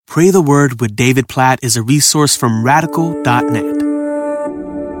Pray the Word with David Platt is a resource from Radical.net.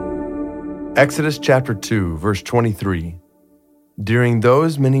 Exodus chapter 2, verse 23. During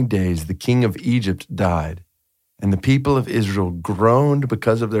those many days, the king of Egypt died, and the people of Israel groaned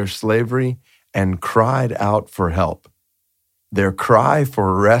because of their slavery and cried out for help. Their cry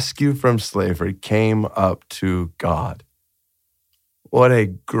for rescue from slavery came up to God. What a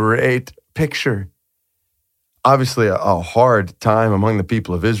great picture. Obviously, a hard time among the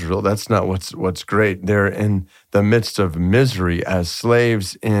people of Israel. That's not what's great. They're in the midst of misery as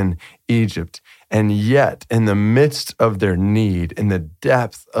slaves in Egypt. And yet, in the midst of their need, in the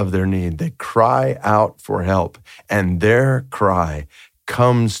depth of their need, they cry out for help. And their cry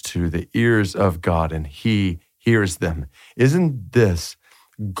comes to the ears of God, and He hears them. Isn't this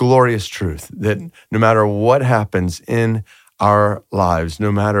glorious truth that no matter what happens in our lives,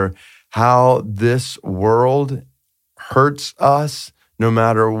 no matter how this world hurts us, no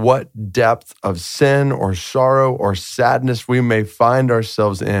matter what depth of sin or sorrow or sadness we may find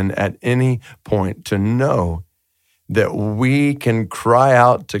ourselves in at any point, to know that we can cry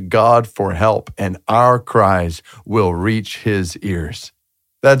out to God for help and our cries will reach His ears.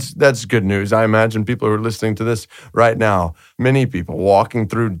 That's good news. I imagine people who are listening to this right now, many people walking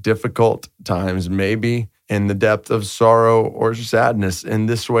through difficult times, maybe in the depth of sorrow or sadness in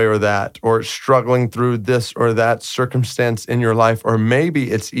this way or that, or struggling through this or that circumstance in your life, or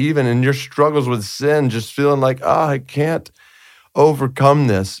maybe it's even in your struggles with sin, just feeling like, I can't overcome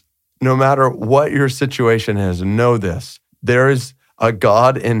this. No matter what your situation is, know this. There is a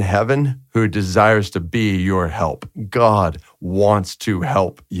God in heaven who desires to be your help. God wants to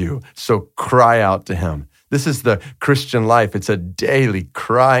help you. So cry out to Him. This is the Christian life. It's a daily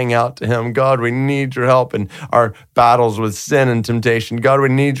crying out to Him. God, we need your help in our battles with sin and temptation. God, we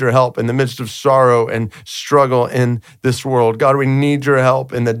need your help in the midst of sorrow and struggle in this world. God, we need your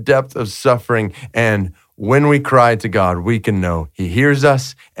help in the depth of suffering. And when we cry to God, we can know He hears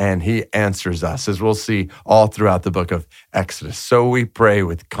us and He answers us, as we'll see all throughout the book of Exodus. So we pray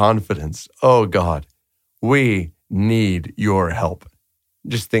with confidence, oh God, we need your help.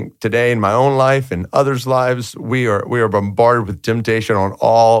 Just think today in my own life and others' lives, we are bombarded with temptation on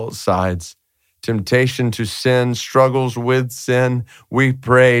all sides. Temptation to sin, struggles with sin. We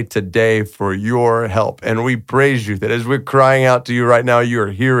pray today for your help. And we praise you that as we're crying out to you right now, you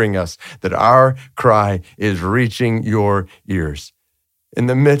are hearing us, that our cry is reaching your ears. In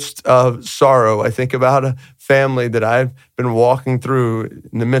the midst of sorrow, I think about a family that I've been walking through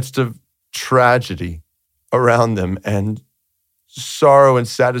in the midst of tragedy around them and sorrow and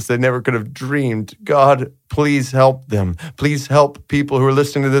sadness they never could have dreamed. God, please help them. Please help people who are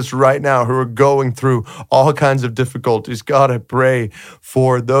listening to this right now who are going through all kinds of difficulties. God, I pray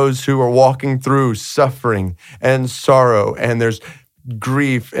for those who are walking through suffering and sorrow, and there's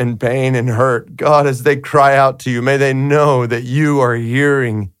grief and pain and hurt. God, as they cry out to you, may they know that you are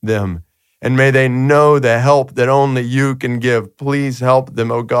hearing them. And may they know the help that only you can give. Please help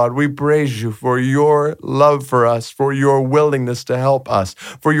them, oh God. We praise you for your love for us, for your willingness to help us,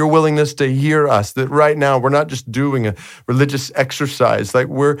 for your willingness to hear us, that right now we're not just doing a religious exercise, like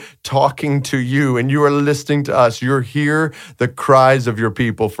we're talking to you and you are listening to us. You hear the cries of your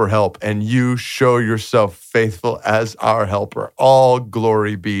people for help and you show yourself faithful as our helper. All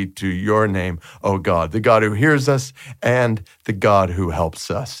glory be to your name, oh God, the God who hears us and the God who helps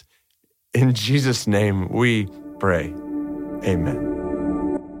us. In Jesus' name we pray. Amen.